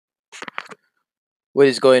What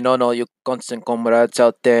is going on, all you constant comrades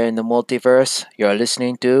out there in the multiverse? You're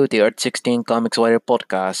listening to the Earth 16 Comics Writer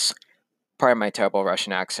podcast. Pardon my terrible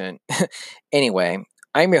Russian accent. Anyway,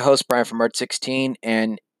 I'm your host, Brian from Earth 16,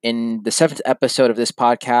 and in the seventh episode of this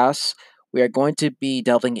podcast, we are going to be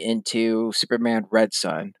delving into Superman Red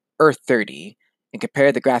Sun, Earth 30, and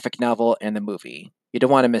compare the graphic novel and the movie. You don't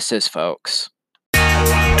want to miss this, folks.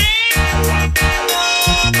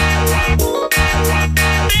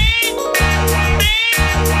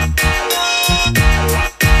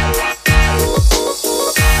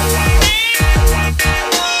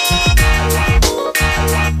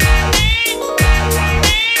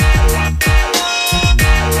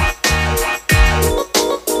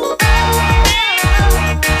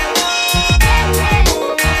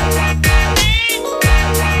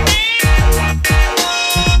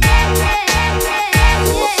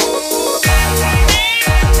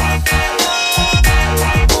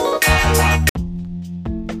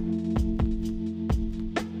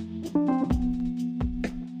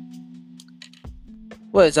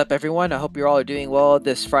 What is up, everyone? I hope you're all doing well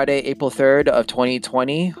this Friday, April 3rd of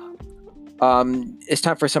 2020. It's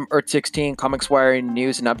time for some Earth 16 Comics Wire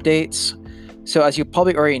news and updates. So as you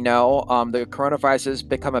probably already know, the coronavirus has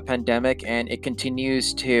become a pandemic and it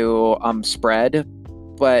continues to spread.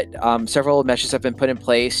 But several measures have been put in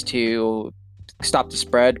place to stop the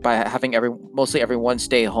spread by having mostly everyone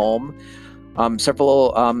stay home.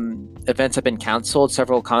 Several events have been canceled.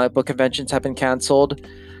 Several comic book conventions have been canceled.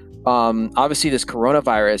 Obviously, this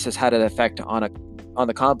coronavirus has had an effect on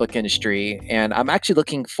the comic book industry, and I'm actually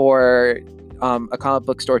looking for a comic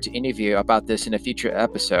book store to interview about this in a future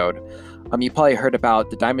episode. You probably heard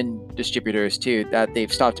about the Diamond distributors too, that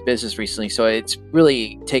they've stopped business recently. So it's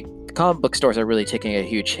really comic book stores are really taking a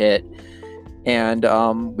huge hit, and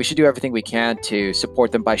we should do everything we can to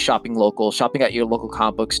support them by shopping at your local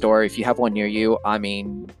comic book store. If you have one near you, I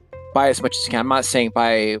mean, buy as much as you can. I'm not saying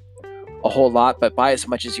buy a whole lot, but buy as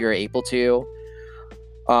much as you're able to.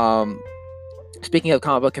 Speaking of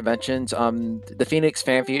comic book conventions, the Phoenix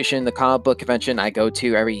Fan Fusion, the comic book convention I go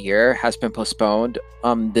to every year, has been postponed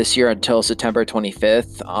this year until September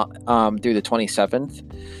 25th through the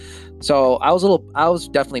 27th. So I was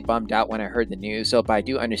definitely bummed out when I heard the news. So, but I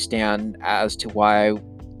do understand as to why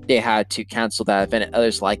they had to cancel that event and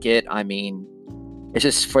others like it. I mean, it's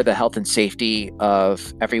just for the health and safety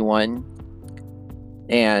of everyone.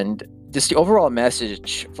 And just the overall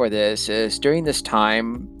message for this is, during this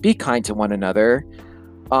time, be kind to one another.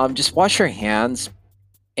 Just wash your hands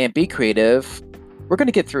and be creative. We're going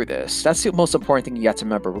to get through this. That's the most important thing you have to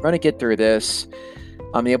remember. We're going to get through this.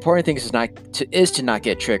 The important thing is to not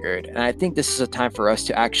get triggered. And I think this is a time for us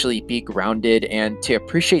to actually be grounded and to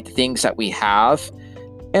appreciate the things that we have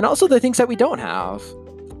and also the things that we don't have.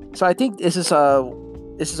 So I think this is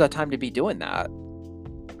a time to be doing that.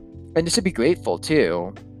 And just to be grateful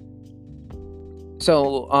too.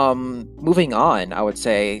 So, moving on, I would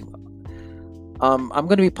say, I'm going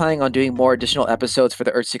to be planning on doing more additional episodes for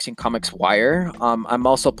the Earth 16 Comics Wire. I'm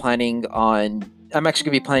actually going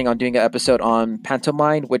to be planning on doing an episode on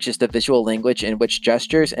pantomime, which is the visual language in which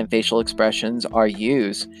gestures and facial expressions are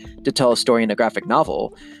used to tell a story in a graphic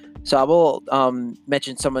novel. So I will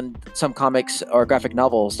mention some comics or graphic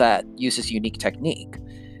novels that use this unique technique.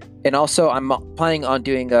 And also, I'm planning on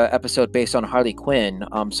doing an episode based on Harley Quinn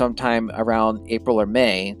sometime around April or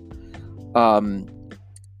May.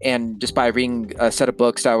 And just by reading a set of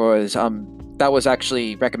books that was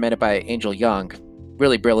actually recommended by Angel Young.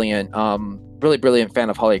 Really brilliant fan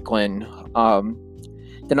of Harley Quinn.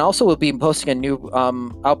 Then I also will be posting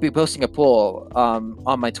I'll be posting a poll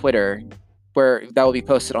on my Twitter where that will be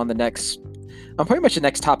posted on pretty much the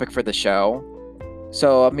next topic for the show.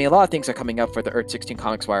 So, I mean, a lot of things are coming up for the Earth 16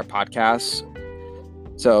 Comics Wire podcast.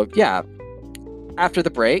 So, yeah. After the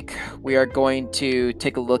break, we are going to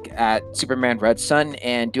take a look at Superman Red Sun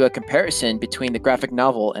and do a comparison between the graphic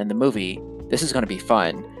novel and the movie. This is going to be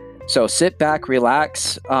fun. So, sit back,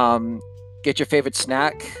 relax, get your favorite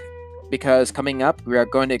snack, because coming up, we're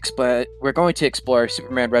going to explore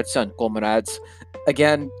Superman Red Sun, comrades.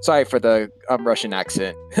 Again, sorry for the Russian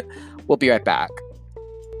accent. We'll be right back.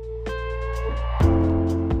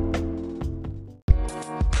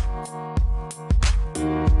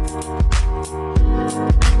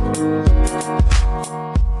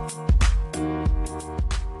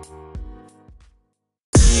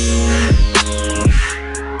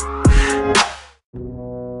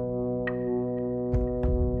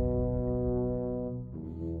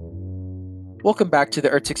 Welcome back to the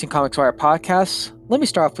Earth 16 Comics Wire podcast. Let me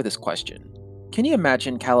start off with this question. Can you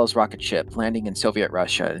imagine Kal-El's rocket ship landing in Soviet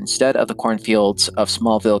Russia instead of the cornfields of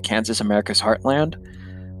Smallville, Kansas, America's heartland?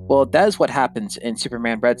 Well, that is what happens in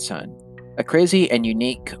Superman Red Son, a crazy and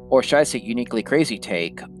unique, or should I say uniquely crazy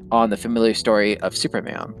take on the familiar story of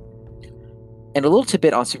Superman. And a little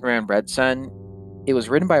tidbit on Superman Red Son, it was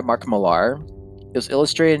written by Mark Millar, it was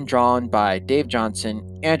illustrated and drawn by Dave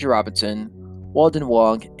Johnson, Andrew Robinson, Walden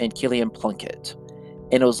Wong, and Killian Plunkett,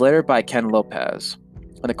 and it was lettered by Ken Lopez,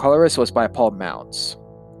 and the colorist was by Paul Mounts.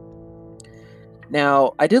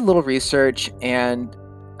 Now, I did a little research, and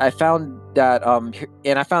I found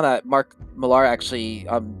that Mark Millar actually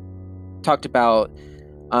talked about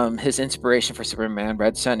his inspiration for Superman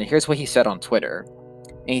Red Son, and here's what he said on Twitter.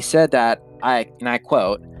 And he said that and I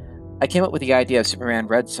quote, "I came up with the idea of Superman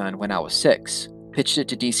Red Son when I was 6, pitched it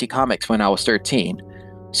to DC Comics when I was 13,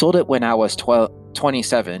 sold it when I was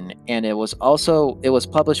 27, and it was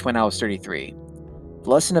published when I was 33. The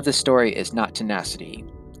lesson of this story is not tenacity.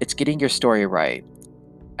 It's getting your story right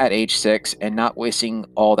at age 6 and not wasting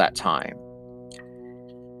all that time."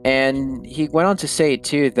 And he went on to say,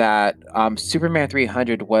 too, that Superman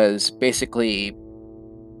 300 was basically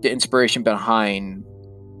the inspiration behind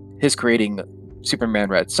his creating Superman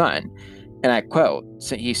Red Son. And I quote,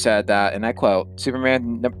 he said that, and I quote,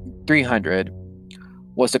 "Superman 300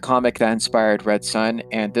 was the comic that inspired Red Son,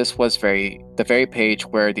 and this was the very page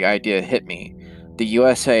where the idea hit me. The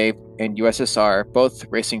USA and USSR both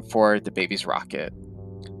racing for the baby's rocket."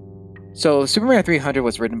 So Superman 300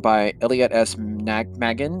 was written by Elliot S.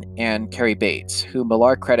 Maggin and Cary Bates, who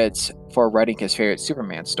Millar credits for writing his favorite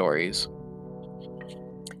Superman stories.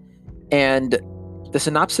 And the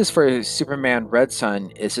synopsis for Superman Red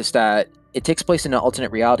Son is just that it takes place in an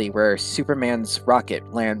alternate reality where Superman's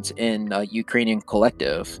rocket lands in a Ukrainian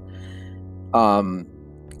collective.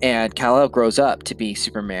 And Kal-El grows up to be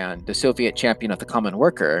Superman, the Soviet champion of the common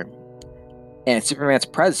worker. And Superman's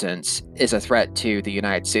presence is a threat to the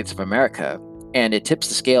United States of America. And it tips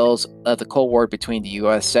the scales of the Cold War between the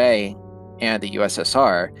USA and the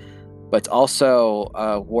USSR, but it's also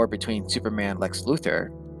a war between Superman and Lex Luthor.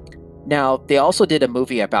 Now, they also did a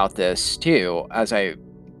movie about this too, as I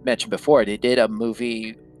mentioned before. They did a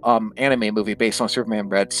movie, anime movie based on Superman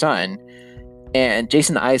Red Son, and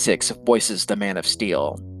Jason Isaacs voices the Man of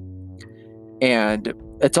Steel. And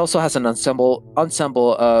it also has an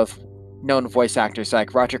ensemble of known voice actors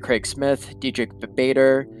like Roger Craig Smith, Diedrich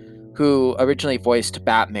Bader, who originally voiced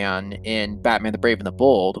Batman in Batman the Brave and the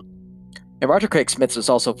Bold. And Roger Craig Smith was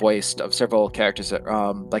also voiced of several characters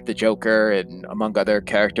like the Joker and among other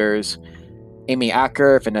characters, Amy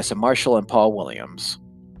Acker, Vanessa Marshall, and Paul Williams.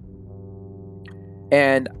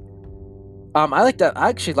 And I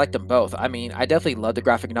actually liked them both. I mean, I definitely loved the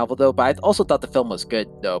graphic novel though, but I also thought the film was good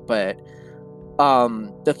though. But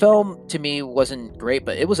the film to me wasn't great,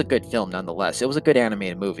 but it was a good film nonetheless. It was a good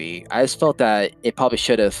animated movie. I just felt that it probably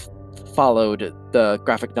should have followed the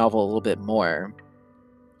graphic novel a little bit more.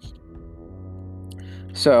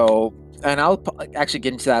 So, and I'll actually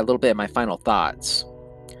get into that a little bit in my final thoughts.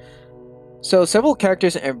 So, several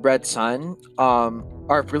characters in Red Son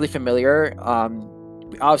are really familiar.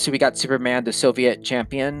 Obviously, we got Superman, the Soviet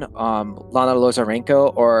champion, Lana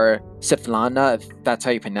Lazarenko, or Svetlana, if that's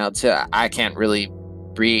how you pronounce it. I can't really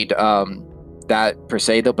read that per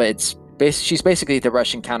se, though, but she's basically the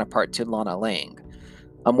Russian counterpart to Lana Lang,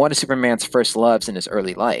 one of Superman's first loves in his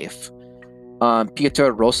early life.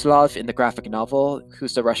 Pyotr Roslov in the graphic novel,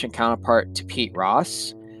 who's the Russian counterpart to Pete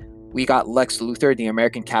Ross. We got Lex Luthor, the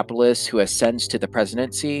American capitalist who ascends to the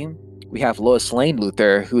presidency. We have Lois Lane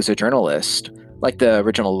Luthor, who's a journalist, like the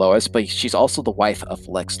original Lois, but she's also the wife of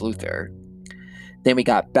Lex Luthor. Then we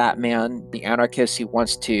got Batman, the anarchist who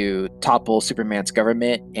wants to topple Superman's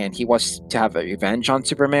government, and he wants to have a revenge on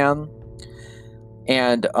Superman.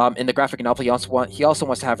 And in the graphic novel, he also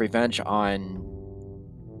wants to have revenge on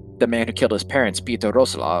the man who killed his parents, Pyotr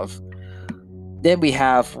Roslov. Then we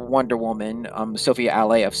have Wonder Woman, Soviet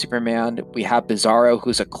ally of Superman. We have Bizarro,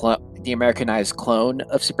 who's the Americanized clone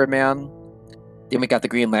of Superman. Then we got the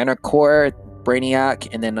Green Lantern Corps, Brainiac,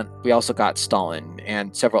 and then we also got Stalin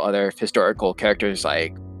and several other historical characters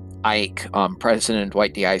like Ike, President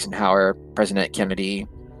Dwight D. Eisenhower, President Kennedy,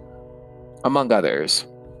 among others.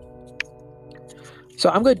 So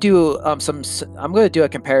I'm going to do a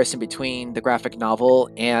comparison between the graphic novel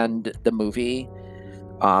and the movie,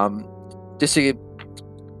 just to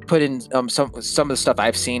put in some of the stuff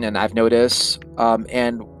I've seen and I've noticed.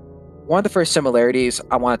 And one of the first similarities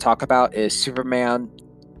I want to talk about is Superman,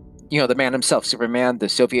 the man himself, Superman, the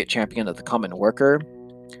Soviet champion of the common worker.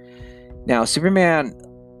 Now, Superman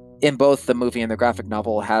in both the movie and the graphic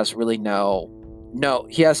novel has really no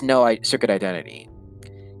secret identity.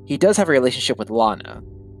 He does have a relationship with Lana,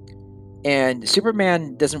 and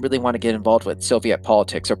Superman doesn't really want to get involved with Soviet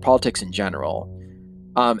politics or politics in general.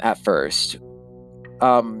 at first.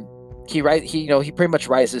 Um, he pretty much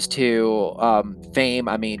rises to fame.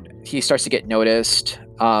 I mean, he starts to get noticed.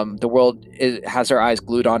 The world has their eyes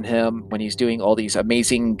glued on him when he's doing all these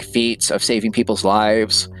amazing feats of saving people's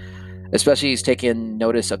lives. Especially, he's taken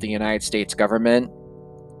notice of the United States government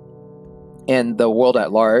and the world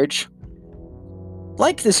at large.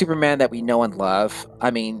 Like the Superman that we know and love,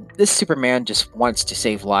 I mean, this Superman just wants to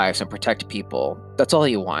save lives and protect people. That's all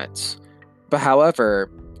he wants. But however,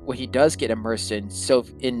 when he does get immersed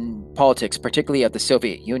in politics, particularly of the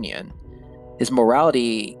Soviet Union, his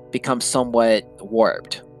morality becomes somewhat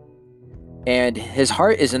warped. And his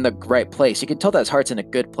heart is in the right place. You can tell that his heart's in a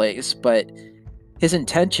good place, but his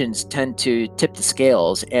intentions tend to tip the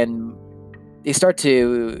scales, and they start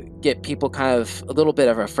to get people kind of a little bit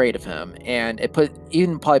of afraid of him, and it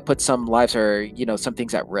probably put some lives or some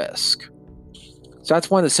things at risk. So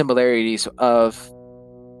that's one of the similarities of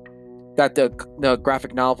that the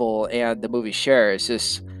graphic novel and the movie shares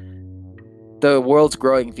is the world's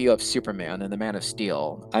growing view of Superman and the Man of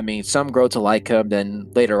Steel. I mean, some grow to like him,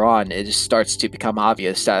 then later on it just starts to become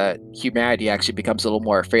obvious that humanity actually becomes a little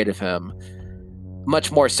more afraid of him,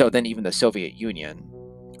 much more so than even the Soviet Union.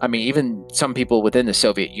 I mean, even some people within the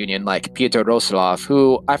Soviet Union, like Pyotr Roslov,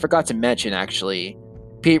 who I forgot to mention actually,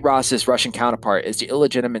 Pete Ross's Russian counterpart is the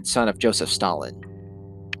illegitimate son of Joseph Stalin.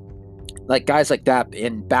 Like guys like that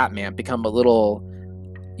in Batman become a little,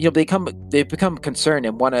 they become concerned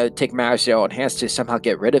and want to take matters in their own hands to somehow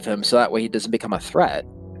get rid of him, so that way he doesn't become a threat.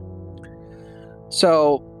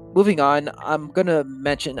 So moving on, I'm gonna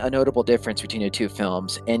mention a notable difference between the two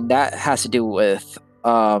films, and that has to do with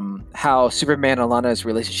how Superman and Lana's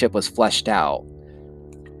relationship was fleshed out.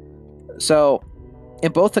 So,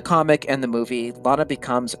 in both the comic and the movie, Lana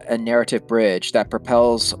becomes a narrative bridge that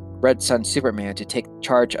propels Red Sun Superman to take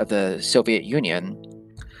charge of the Soviet Union.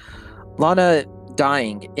 Lana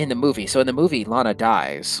dying in the movie. So in the movie, Lana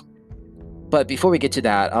dies. But before we get to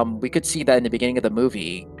that, we could see that in the beginning of the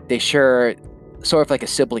movie, they share sort of like a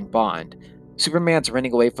sibling bond. Superman's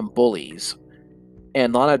running away from bullies,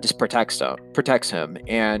 and Lana just protects him,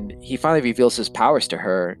 and he finally reveals his powers to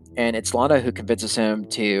her, and it's Lana who convinces him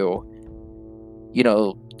to,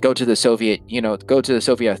 go to the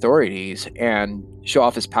Soviet authorities and show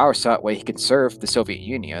off his powers so that way he can serve the Soviet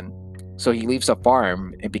Union. So he leaves the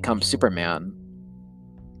farm and becomes Superman.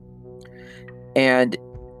 And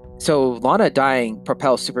so Lana dying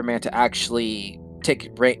propels Superman to actually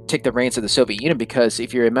take the reins of the Soviet Union, because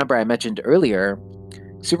if you remember, I mentioned earlier,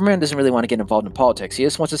 Superman doesn't really want to get involved in politics. He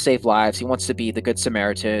just wants to save lives. He wants to be the good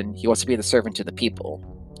Samaritan. He wants to be the servant to the people.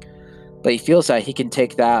 But he feels that he can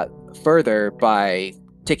take that further by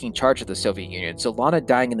taking charge of the Soviet Union. So Lana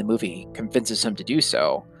dying in the movie convinces him to do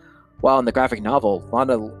so. While in the graphic novel,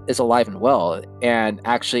 Lana is alive and well and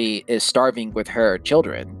actually is starving with her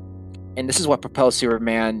children. And this is what propels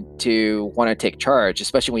Superman to want to take charge,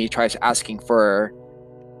 especially when he tries asking for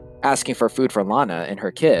food for Lana and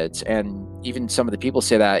her kids. And even some of the people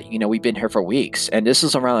say that, we've been here for weeks. And this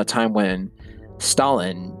is around the time when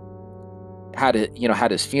Stalin had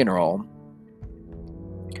his funeral.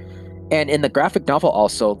 And in the graphic novel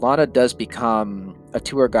also, Lana does become a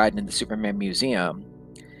tour guide in the Superman Museum.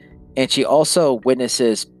 And she also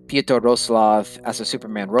witnesses Pyotr Roslov as a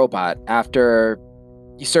Superman robot after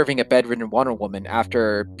serving a bedridden Wonder Woman,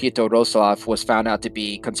 after Pyotr Roslov was found out to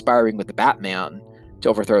be conspiring with the Batman to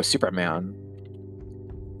overthrow Superman.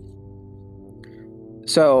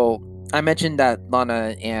 So I mentioned that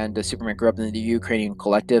Lana and the Superman grew up in the Ukrainian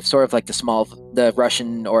collective, sort of like the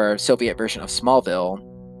Russian or Soviet version of Smallville.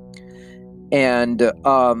 And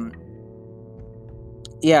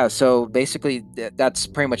yeah, so basically that's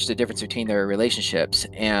pretty much the difference between their relationships.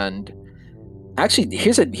 And actually,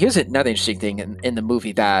 here's another interesting thing in the movie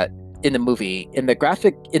in the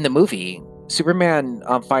movie, Superman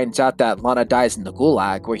finds out that Lana dies in the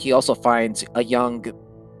Gulag, where he also finds a young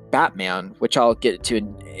Batman, which I'll get to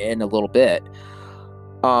in a little bit.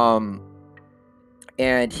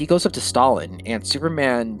 And he goes up to Stalin, and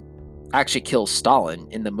Superman actually kills Stalin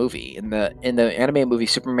in the movie. In the anime movie,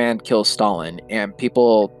 Superman kills Stalin, and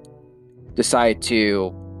people decide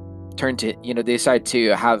to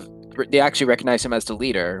they actually recognize him as the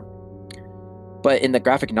leader. But in the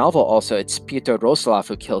graphic novel also, it's Pyotr Roslov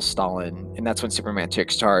who kills Stalin, and that's when Superman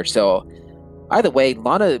takes charge. So either way,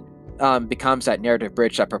 Lana becomes that narrative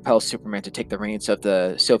bridge that propels Superman to take the reins of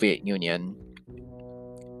the Soviet Union.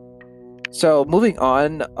 So moving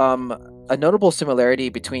on, a notable similarity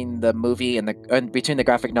between the movie and between the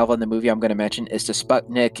graphic novel and the movie I'm going to mention is the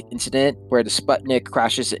Sputnik incident, where the Sputnik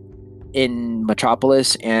crashes in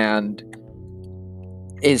Metropolis, and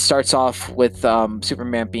it starts off with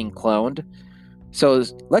Superman being cloned. So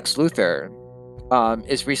Lex Luthor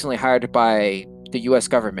is recently hired by the U.S.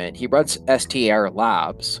 government. He runs STR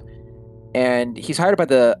Labs, and he's hired by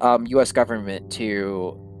the U.S. government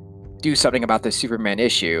to do something about the Superman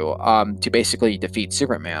issue, to basically defeat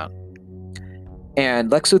Superman.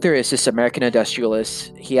 And Lex Luthor is this American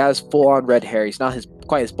industrialist. He has full-on red hair. He's not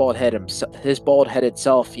quite his bald-headed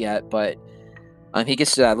self yet, but he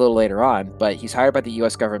gets to that a little later on. But he's hired by the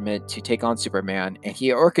U.S. government to take on Superman, and he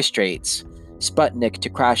orchestrates Sputnik to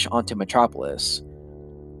crash onto Metropolis.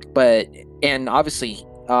 And obviously,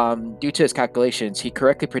 due to his calculations, he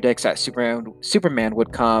correctly predicts that Superman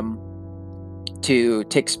would come to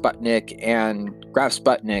take Sputnik and grab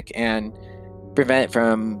Sputnik and prevent it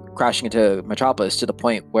from crashing into Metropolis, to the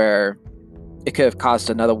point where it could have caused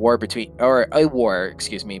a war between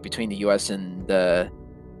the US and the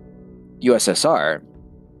USSR.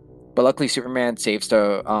 But luckily, Superman saves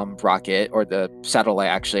the rocket, or the satellite,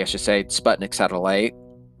 actually, I should say, Sputnik satellite.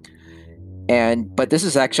 But this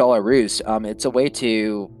is actually all a ruse. It's a way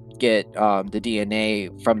to get the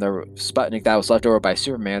DNA from the Sputnik that was left over by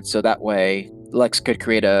Superman, so that way Lex could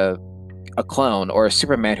create a clone, or a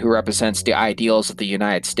Superman who represents the ideals of the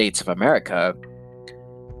United States of America,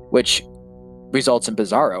 which results in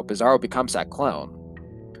Bizarro. Bizarro becomes that clone.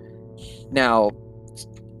 Now,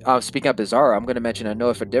 speaking of Bizarro, I'm going to mention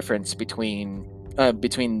another difference between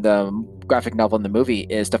the graphic novel and the movie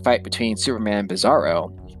is the fight between Superman and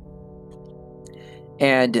Bizarro.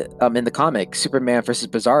 And in the comic, Superman versus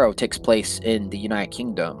Bizarro takes place in the United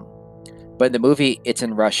Kingdom. But in the movie, it's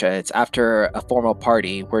in Russia. It's after a formal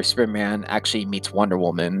party where Superman actually meets Wonder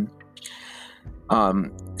Woman.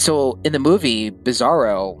 So in the movie,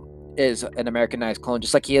 Bizarro is an Americanized clone,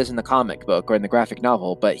 just like he is in the comic book or in the graphic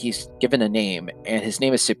novel, but he's given a name, and his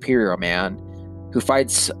name is Superior Man, who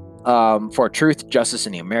fights for truth, justice,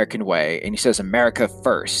 in the American way, and he says America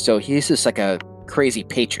first. So he's just like a crazy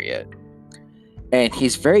patriot, and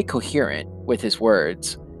he's very coherent with his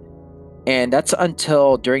words. And that's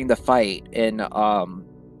until during the fight in the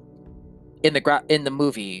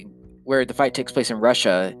movie, where the fight takes place in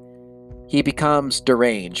Russia, he becomes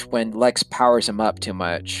deranged when Lex powers him up too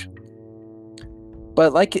much.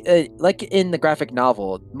 But like in the graphic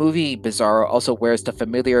novel, movie Bizarro also wears the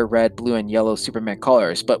familiar red, blue, and yellow Superman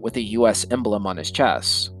colors, but with a U.S. emblem on his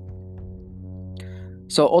chest.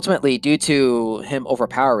 So ultimately, due to him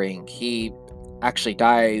overpowering, he actually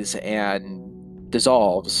dies and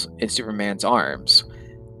dissolves in Superman's arms.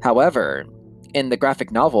 However, in the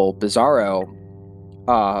graphic novel, Bizarro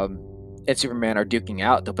and Superman are duking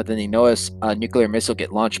out, but then they notice a nuclear missile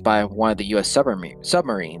get launched by one of the U.S.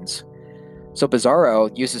 submarines. So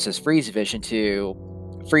Bizarro uses his freeze vision to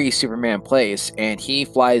free Superman in place, and he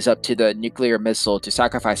flies up to the nuclear missile to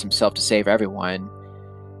sacrifice himself to save everyone.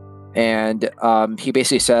 And he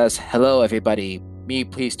basically says, "Hello, everybody. Me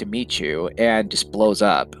pleased to meet you," and just blows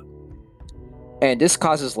up. And this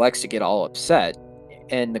causes Lex to get all upset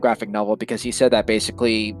in the graphic novel, because he said that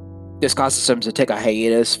basically this causes him to take a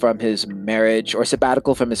hiatus from his marriage, or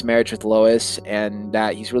sabbatical from his marriage with Lois, and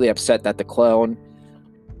that he's really upset that the clone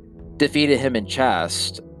defeated him in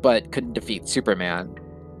chess, but couldn't defeat Superman.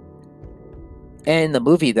 And in the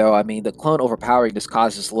movie, though, I mean, the clone overpowering just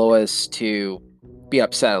causes Lois to be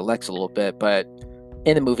upset at Lex a little bit, but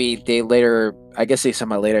in the movie, they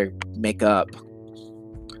somehow later make up.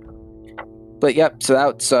 But yep, so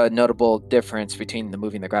that's a notable difference between the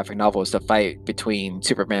movie and the graphic novel, is the fight between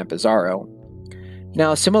Superman and Bizarro.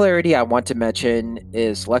 Now, a similarity I want to mention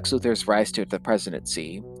is Lex Luthor's rise to the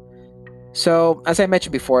presidency. So, as I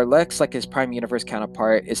mentioned before, Lex, like his Prime Universe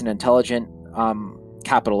counterpart, is an intelligent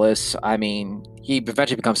capitalist. I mean, he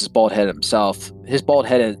eventually becomes his bald-headed self,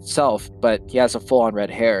 but he has a full-on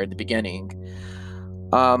red hair in the beginning.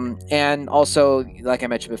 And also, like I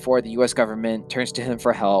mentioned before, the U.S. government turns to him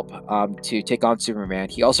for help to take on Superman.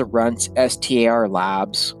 He also runs STR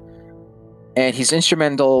Labs, and he's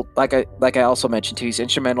instrumental. Like I also mentioned too, he's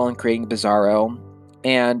instrumental in creating Bizarro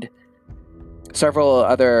and several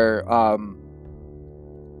other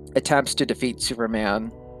attempts to defeat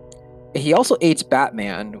Superman. He also aids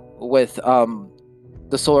Batman with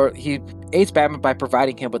the solar. He aids Batman by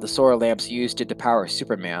providing him with the solar lamps used to depower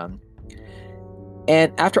Superman.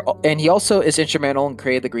 And he also is instrumental in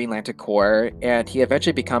creating the Green Lantern Corps, and he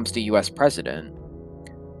eventually becomes the U.S. president.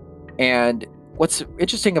 And what's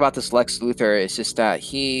interesting about this Lex Luthor is just that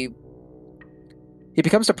he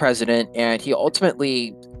becomes the president, and he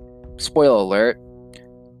ultimately, spoiler alert,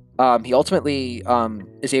 he ultimately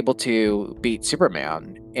is able to beat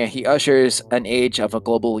Superman, and he ushers an age of a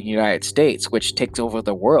global United States, which takes over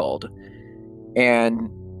the world.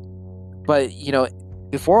 But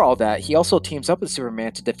before all that, he also teams up with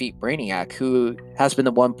Superman to defeat Brainiac, who has been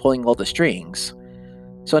the one pulling all the strings.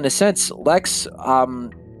 So in a sense, Lex,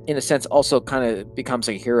 in a sense, also kind of becomes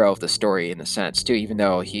a hero of the story in a sense too, even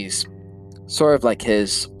though he's sort of like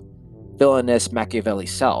his villainous Machiavelli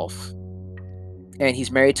self. And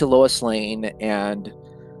he's married to Lois Lane, and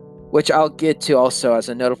which I'll get to also as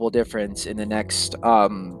a notable difference in the next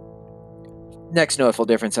notable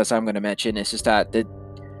difference, as I'm going to mention, is just that the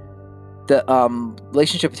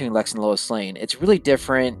relationship between Lex and Lois Lane, it's really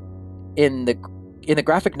different in the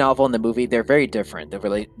graphic novel and the movie. They're very different. The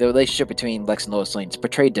relationship between Lex and Lois Lane is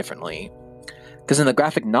portrayed differently, because in the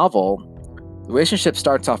graphic novel, the relationship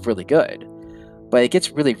starts off really good, but it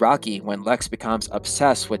gets really rocky when Lex becomes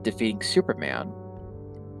obsessed with defeating Superman.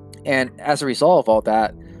 And as a result of all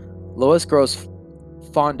that, Lois grows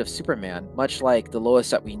fond of Superman, much like the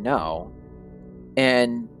Lois that we know.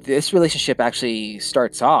 And this relationship actually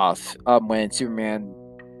starts off when Superman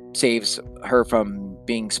saves her from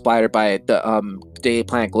being splattered by the Daily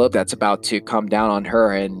Planet globe that's about to come down on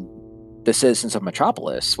her and the citizens of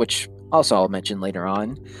Metropolis, which also I'll mention later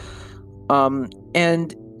on.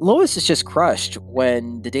 And Lois is just crushed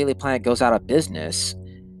when the Daily Planet goes out of business,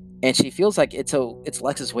 and she feels like it's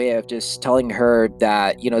Lex's way of just telling her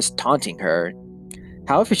that, it's taunting her.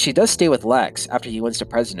 However, she does stay with Lex after he wins the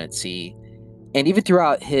presidency, and even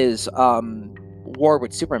throughout his war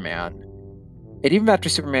with Superman, and even after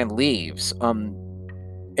Superman leaves,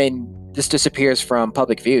 and just disappears from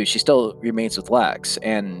public view, she still remains with Lex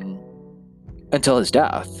and until his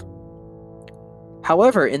death.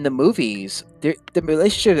 However, in the movies, the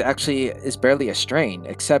relationship actually is barely a strain,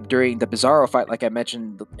 except during the Bizarro fight, like I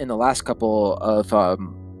mentioned in the last couple of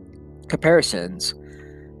comparisons.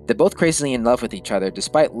 They're both crazily in love with each other,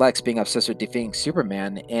 despite Lex being obsessed with defeating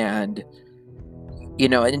Superman. And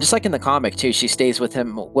and just like in the comic too, she stays with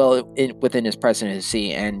him within his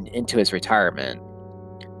presidency and into his retirement.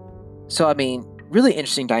 So I mean, really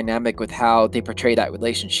interesting dynamic with how they portray that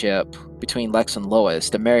relationship between Lex and Lois,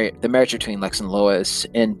 the marriage between Lex and Lois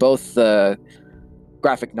in both the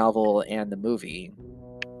graphic novel and the movie.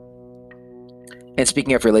 And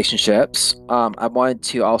speaking of relationships, I wanted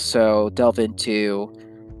to also delve into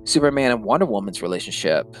Superman and Wonder Woman's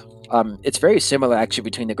relationship. It's very similar actually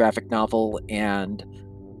between the graphic novel and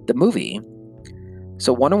the movie.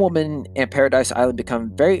 So Wonder Woman and Paradise Island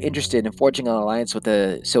become very interested in forging an alliance with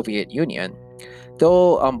the Soviet Union,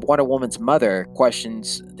 though Wonder Woman's mother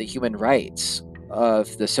questions the human rights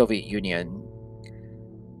of the Soviet Union.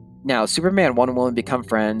 Now, Superman and Wonder Woman become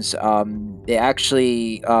friends. Wonder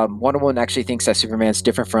Woman actually thinks that Superman's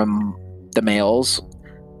different from the males,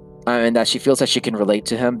 and that she feels that she can relate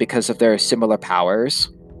to him because of their similar powers.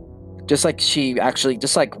 Just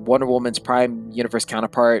like Wonder Woman's Prime Universe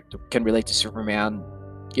counterpart can relate to Superman,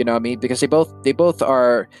 you know what I mean? Because they both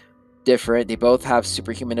are different. They both have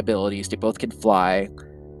superhuman abilities. They both can fly.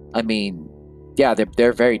 I mean, yeah,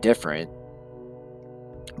 they're very different.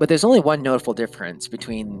 But there's only one notable difference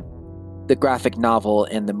between the graphic novel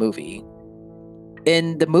and the movie.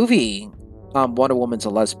 In the movie, Wonder Woman's a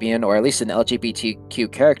lesbian, or at least an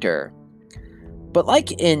LGBTQ character. But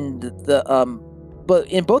but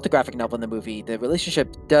in both the graphic novel and the movie, the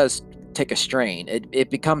relationship does take a strain. It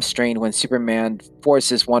becomes strained when Superman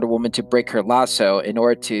forces Wonder Woman to break her lasso in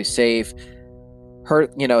order to save her,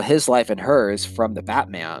 his life and hers from the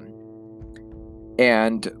Batman.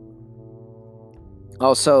 And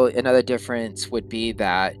also, another difference would be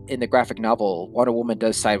that in the graphic novel, Wonder Woman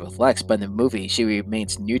does side with Lex, but in the movie, she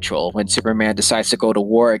remains neutral when Superman decides to go to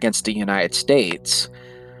war against the United States.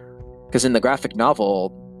 Because in the graphic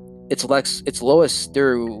novel, it's Lois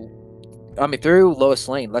through Lois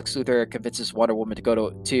Lane. Lex Luthor convinces Wonder Woman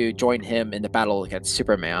to join him in the battle against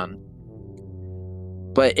Superman.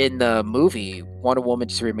 But in the movie, Wonder Woman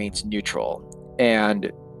just remains neutral.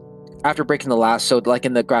 And after breaking the lasso, like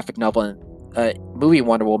in the graphic novel and movie,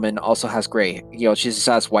 Wonder Woman also has gray. She just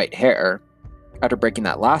has white hair after breaking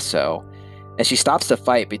that lasso, and she stops the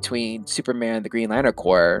fight between Superman and the Green Lantern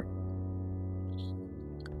Corps.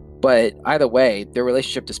 But either way, their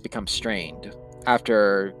relationship just becomes strained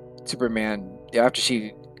after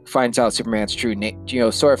she finds out Superman's true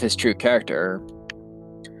sort of his true character.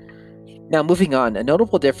 Now, moving on, a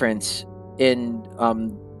notable difference in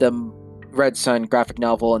the Red Sun graphic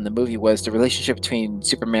novel and the movie was the relationship between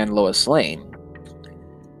Superman and Lois Lane.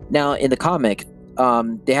 Now, in the comic,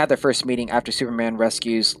 they had their first meeting after Superman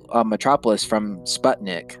rescues Metropolis from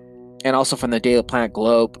Sputnik, and also from the Daily Planet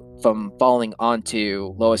globe from falling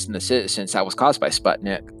onto Lois and the citizens that was caused by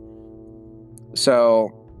Sputnik.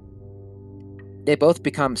 So they both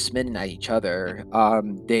become smitten at each other.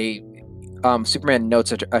 Superman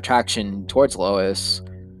notes attraction towards Lois.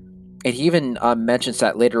 And he even mentions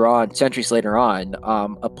that later on, centuries later on,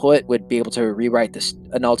 a poet would be able to rewrite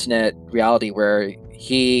an alternate reality where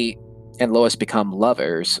he and Lois become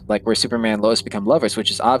lovers, like where Superman and Lois become lovers, which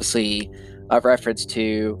is obviously a reference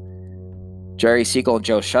to Jerry Siegel and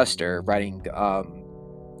Joe Shuster writing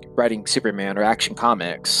Superman or Action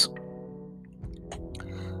Comics.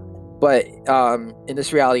 But in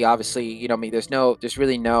this reality, obviously, there's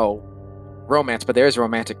really no romance, but there is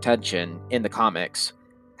romantic tension in the comics.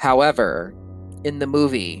 However, in the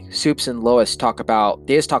movie, Supes and Lois talk about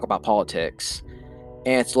politics,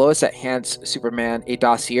 and it's Lois that hands Superman a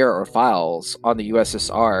dossier or files on the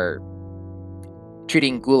USSR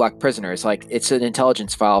treating Gulag prisoners. Like it's an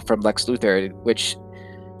intelligence file from Lex Luthor, which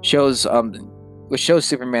shows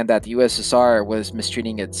Superman that the USSR was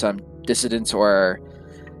mistreating its dissidents or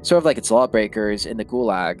sort of like its lawbreakers in the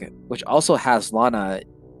Gulag, which also has Lana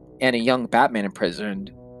and a young Batman imprisoned.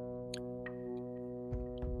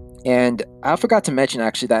 And I forgot to mention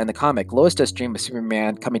actually that in the comic, Lois does dream of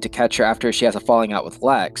Superman coming to catch her after she has a falling out with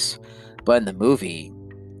Lex. But in the movie,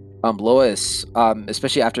 Lois,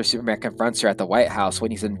 especially after Superman confronts her at the White House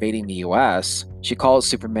when he's invading the US, she calls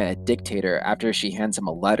Superman a dictator after she hands him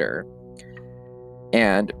a letter.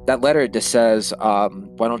 And that letter just says, why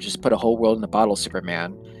don't you just put a whole world in a bottle,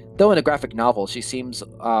 Superman? Though in a graphic novel, she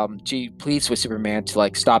pleads with Superman to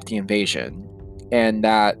like stop the invasion. And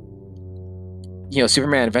that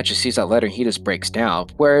Superman eventually sees that letter and he just breaks down.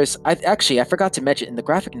 Whereas I forgot to mention in the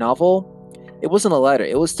graphic novel, it wasn't a letter.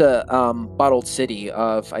 It was the bottled city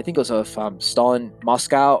of, I think it was of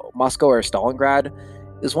Moscow or Stalingrad.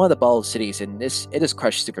 It was one of the bottled cities, and it just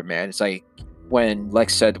crushed Superman. It's like when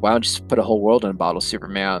Lex said, "Why don't you just put a whole world in a bottle,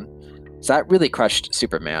 Superman?" So that really crushed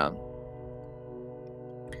Superman.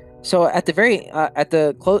 So at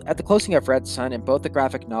the closing of Red Sun in both the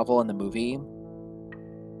graphic novel and the movie,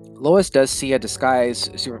 Lois does see a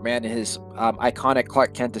disguised Superman in his iconic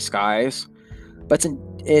Clark Kent disguise, but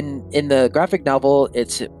in the graphic novel,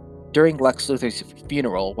 it's during Lex Luthor's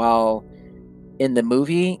funeral, while in the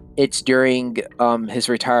movie, it's during his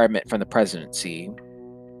retirement from the presidency.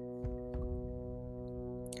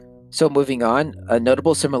 So moving on, a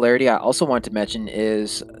notable similarity I also want to mention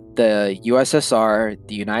is the USSR,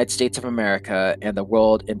 the United States of America, and the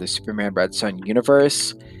world in the Superman Red Sun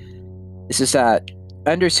universe. This is that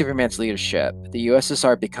under Superman's leadership, the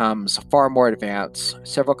USSR becomes far more advanced.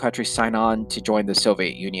 Several countries sign on to join the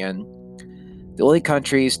Soviet Union. The only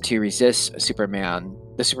countries to resist Superman,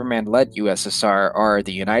 the Superman-led USSR, are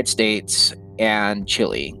the United States and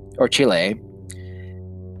Chile.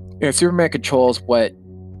 And Superman controls what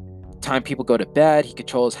time people go to bed. He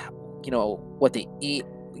controls, what they eat,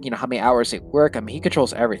 how many hours they work. I mean, he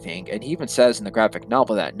controls everything. And he even says in the graphic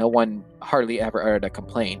novel that no one hardly ever uttered a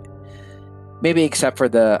complaint. Maybe except for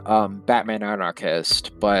the Batman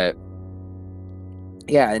anarchist, but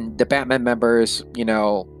yeah, and the Batman members,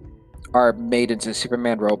 are made into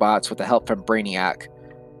Superman robots with the help from Brainiac,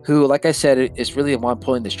 who, like I said, is really the one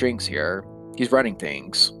pulling the strings here. He's running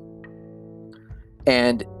things.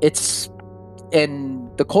 And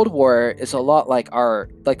the Cold War is a lot like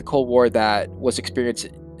the Cold War that was experienced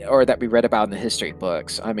or that we read about in the history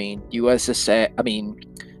books. I mean, USA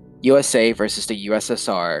versus the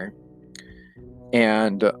USSR.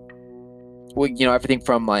 And everything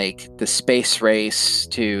from like the space race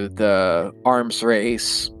to the arms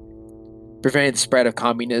race, preventing the spread of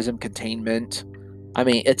communism, containment. I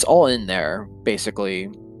mean, it's all in there basically.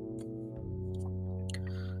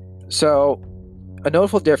 So a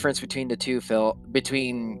notable difference between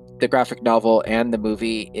between the graphic novel and the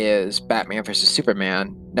movie is Batman versus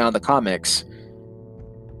Superman. Now in the comics,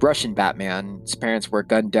 Russian Batman's parents were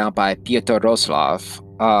gunned down by Pyotr Roslov,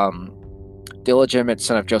 the illegitimate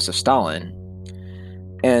son of Joseph Stalin.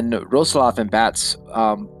 And Roslov and Bats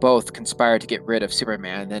both conspire to get rid of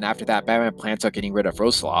Superman. And then after that, Batman plans on getting rid of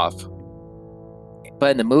Roslov.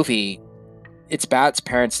 But in the movie, it's Bat's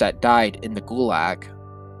parents that died in the Gulag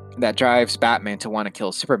that drives Batman to want to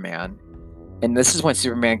kill Superman. And this is when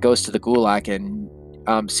Superman goes to the Gulag and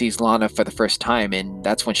sees Lana for the first time, and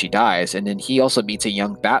that's when she dies. And then he also meets a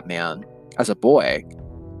young Batman as a boy.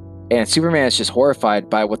 And Superman is just horrified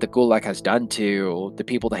by what the Gulag has done to the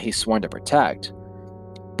people that he's sworn to protect.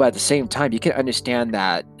 But at the same time, you can understand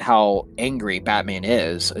that how angry Batman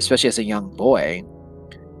is, especially as a young boy.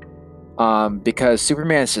 Because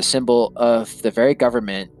Superman is a symbol of the very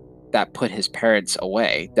government that put his parents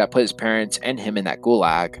away, that put his parents and him in that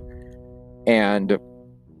Gulag. And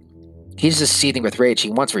he's just seething with rage. He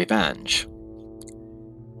wants revenge.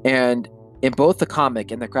 And in both the comic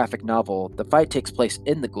and the graphic novel, the fight takes place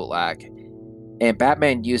in the Gulag, and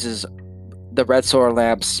Batman uses the red solar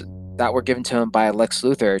lamps that were given to him by Lex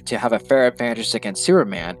Luthor to have a fair advantage against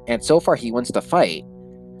Superman. And so far, he wins the fight.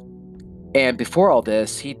 And before all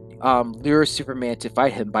this, he lures Superman to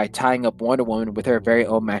fight him by tying up Wonder Woman with her very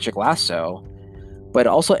own magic lasso. But it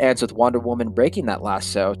also ends with Wonder Woman breaking that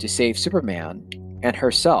lasso to save Superman and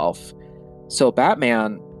herself. So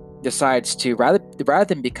Batman decides to rather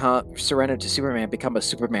than become surrender to Superman, become a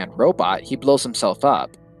Superman robot. He blows himself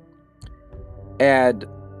up, and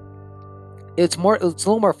it's a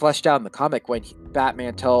little more fleshed out in the comic when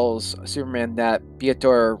Batman tells Superman that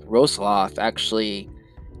Pyotr Roslov actually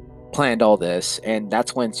planned all this, and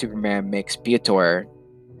that's when Superman makes Pyotr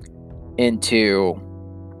into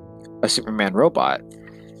a Superman robot.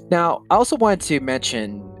 Now, I also wanted to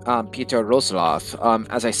mention Pyotr Roslov.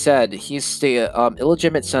 As I said, he's the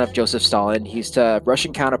illegitimate son of Joseph Stalin. He's the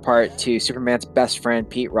Russian counterpart to Superman's best friend,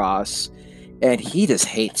 Pete Ross, and he just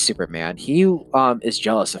hates Superman. He is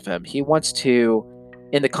jealous of him. He wants to,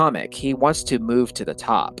 in the comic, he wants to move to the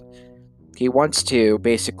top. He wants to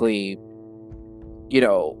basically,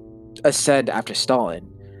 ascend after Stalin,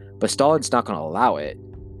 but Stalin's not going to allow it.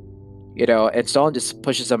 And Stalin just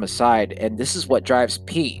pushes him aside, and this is what drives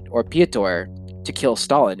Pete, or Pyotr, to kill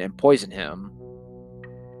Stalin and poison him.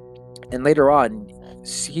 And later on,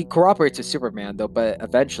 he cooperates with Superman, though, but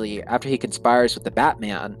eventually, after he conspires with the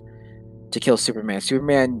Batman to kill Superman,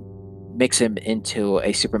 Superman makes him into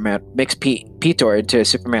a Superman, makes Pyotr into a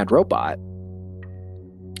Superman robot.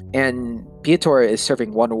 And Pyotr is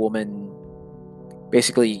serving Wonder Woman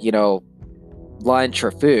basically, lunch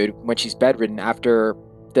or food when she's bedridden after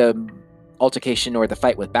the altercation or the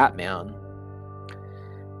fight with Batman.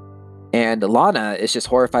 And Lana is just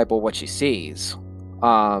horrified by what she sees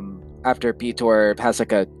after Pyotr has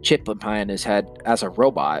like a chip implant in his head as a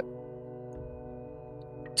robot.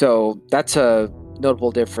 So that's a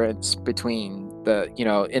notable difference between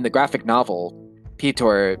in the graphic novel,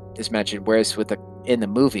 Pyotr is mentioned, whereas in the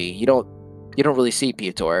movie, you don't really see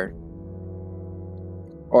Pyotr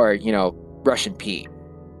or Russian Pete.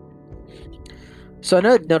 So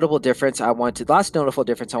another notable difference last notable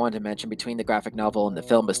difference I wanted to mention between the graphic novel and the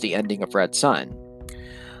film is the ending of Red Son.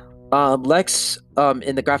 Lex,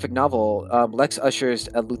 in the graphic novel, Lex ushers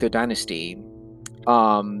a Luthor dynasty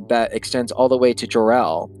that extends all the way to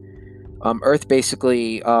Jor-El. Earth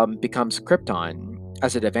basically becomes Krypton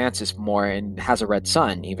as it advances more and has a red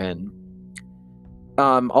sun even.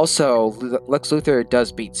 Also, Lex Luthor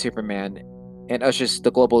does beat Superman and ushers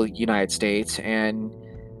the global United States, and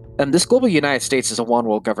this global United States is a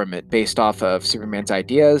one-world government based off of Superman's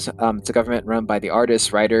ideas. It's a government run by the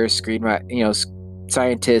artists, writers,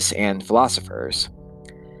 scientists, and philosophers.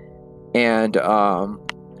 And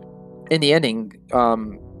in the ending,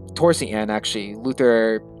 towards the end, actually,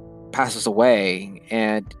 Luthor passes away,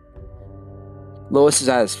 and Lois is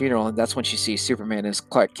at his funeral, and that's when she sees Superman as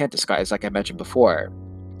Clark Kent disguised, like I mentioned before.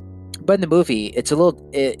 But in the movie, it's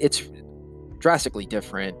drastically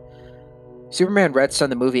different. Superman Red Son,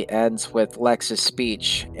 the movie ends with Lex's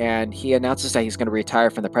speech, and he announces that he's going to retire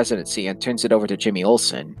from the presidency and turns it over to Jimmy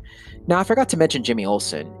Olsen. Now, I forgot to mention Jimmy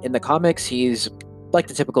Olsen. In the comics, he's like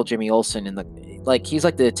the typical Jimmy Olsen. He's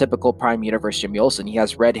like the typical Prime Universe Jimmy Olsen. He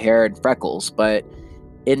has red hair and freckles, but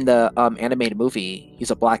in the animated movie,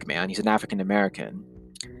 he's a black man. He's an African American.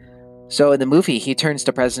 So in the movie, he turns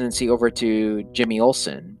the presidency over to Jimmy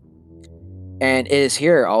Olsen. And it is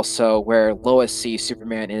here also where Lois sees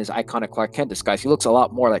Superman in his iconic Clark Kent disguise. He looks a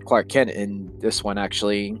lot more like Clark Kent in this one,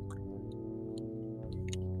 actually.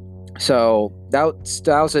 So that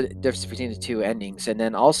was a difference between the two endings. And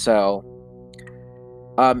then also,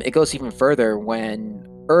 it goes even further when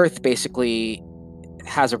Earth basically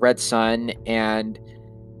has a red sun, and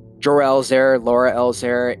Jor-El's there, Laura-El's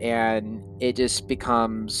there, and it just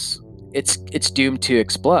becomes it's doomed to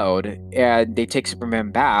explode, and they take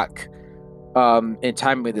Superman back in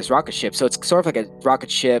time with his rocket ship. So it's sort of like a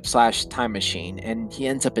rocket ship / time machine, and he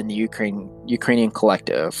ends up in the Ukrainian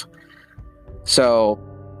collective. So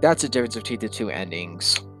that's the difference between the two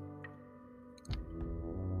endings.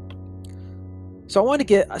 So I want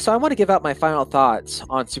to give out my final thoughts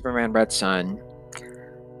on Superman Red Son.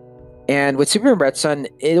 And with Superman Red Son,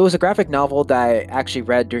 it was a graphic novel that I actually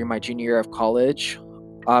read during my junior year of college.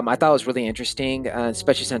 I thought it was really interesting,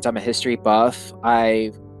 especially since I'm a history buff.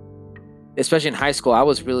 Especially in high school, I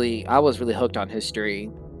was really hooked on history,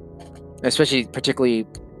 particularly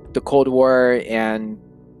the Cold War and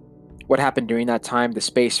what happened during that time, the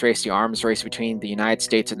space race, the arms race between the United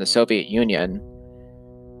States and the Soviet Union.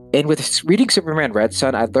 And with reading Superman Red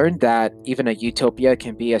Son, I learned that even a utopia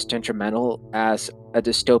can be as detrimental as a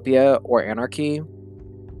dystopia or anarchy,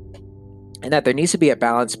 and that there needs to be a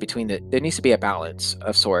balance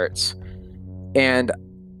of sorts. And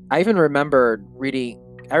I even remember reading.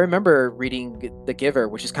 I remember reading The Giver,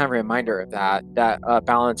 which is kind of a reminder of that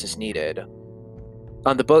balance is needed.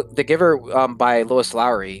 The book The Giver by Lois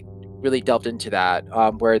Lowry really delved into that,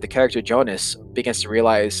 where the character Jonas begins to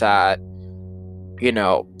realize that you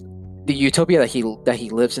know the utopia that he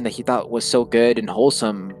lives in, that he thought was so good and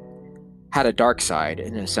wholesome, had a dark side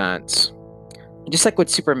in a sense. And just like with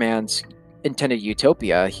Superman's intended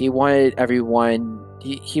utopia, he wanted everyone.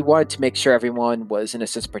 He wanted to make sure everyone was in a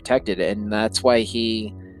sense protected, and that's why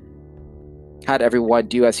he had everyone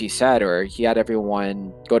do as he said, or he had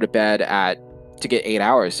everyone go to bed at to get 8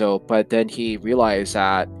 hours. So, but then he realized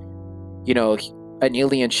that you know an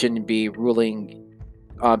alien shouldn't be ruling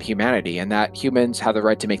humanity, and that humans have the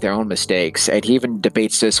right to make their own mistakes. And he even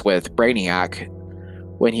debates this with Brainiac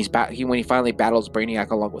when when he finally battles Brainiac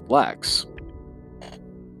along with Lex.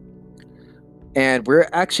 And we're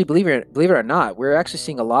actually, believe it or not, we're actually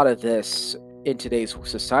seeing a lot of this in today's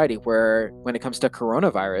society, where when it comes to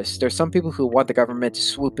coronavirus, there's some people who want the government to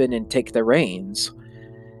swoop in and take the reins,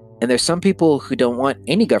 and there's some people who don't want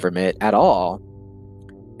any government at all,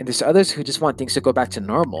 and there's others who just want things to go back to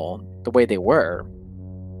normal the way they were.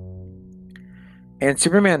 And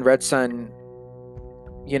Superman Red Sun,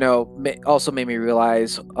 also made me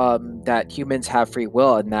realize that humans have free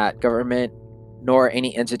will, and that government nor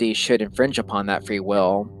any entity should infringe upon that free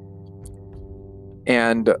will.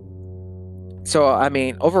 And so, I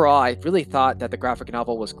mean, overall, I really thought that the graphic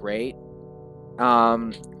novel was great,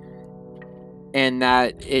 and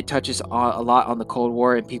that it touches a lot on the Cold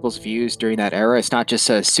War and people's views during that era. It's not just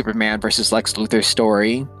a Superman versus Lex Luthor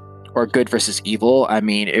story or good versus evil. I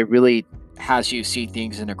mean, it really has you see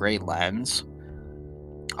things in a great lens.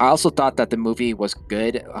 I also thought that the movie was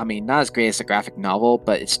good. I mean, not as great as the graphic novel,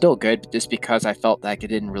 but it's still good just because I felt like it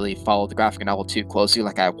didn't really follow the graphic novel too closely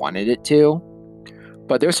like I wanted it to.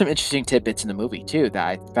 But there's some interesting tidbits in the movie too that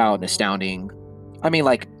I found astounding. I mean,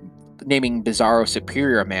 like naming Bizarro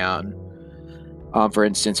Superior Man, for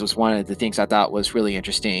instance, was one of the things I thought was really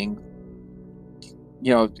interesting.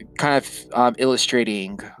 Kind of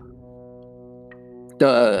illustrating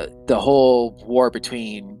the whole war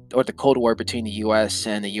between, or the Cold War between the U.S.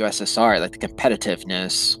 and the USSR, like the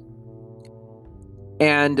competitiveness.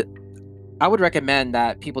 And I would recommend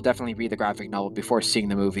that people definitely read the graphic novel before seeing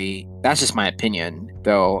the movie. That's just my opinion,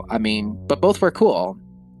 though. I mean, but both were cool.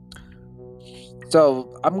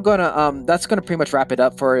 So that's gonna pretty much wrap it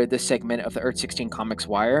up for this segment of the Earth 16 Comics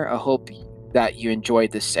Wire. I hope that you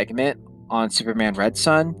enjoyed this segment on Superman Red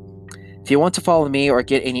Sun. If you want to follow me or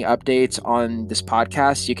get any updates on this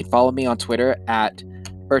podcast, you can follow me on Twitter at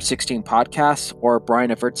Earth16 Podcasts or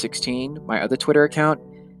Brian of Earth16, my other Twitter account.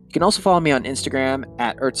 You can also follow me on Instagram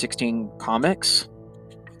at Earth16 Comics.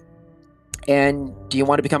 And do you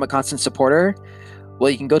want to become a constant supporter?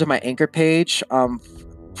 Well, you can go to my Anchor page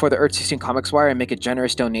for the Earth 16 Comics Wire and make a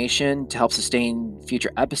generous donation to help sustain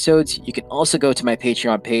future episodes. You can also go to my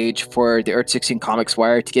Patreon page for the Earth 16 Comics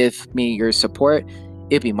Wire to give me your support.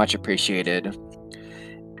 It'd be much appreciated.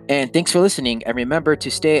 And thanks for listening, and remember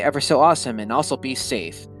to stay ever so awesome and also be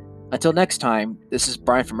safe. Until next time, this is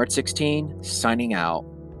Brian from Earth 16, signing out.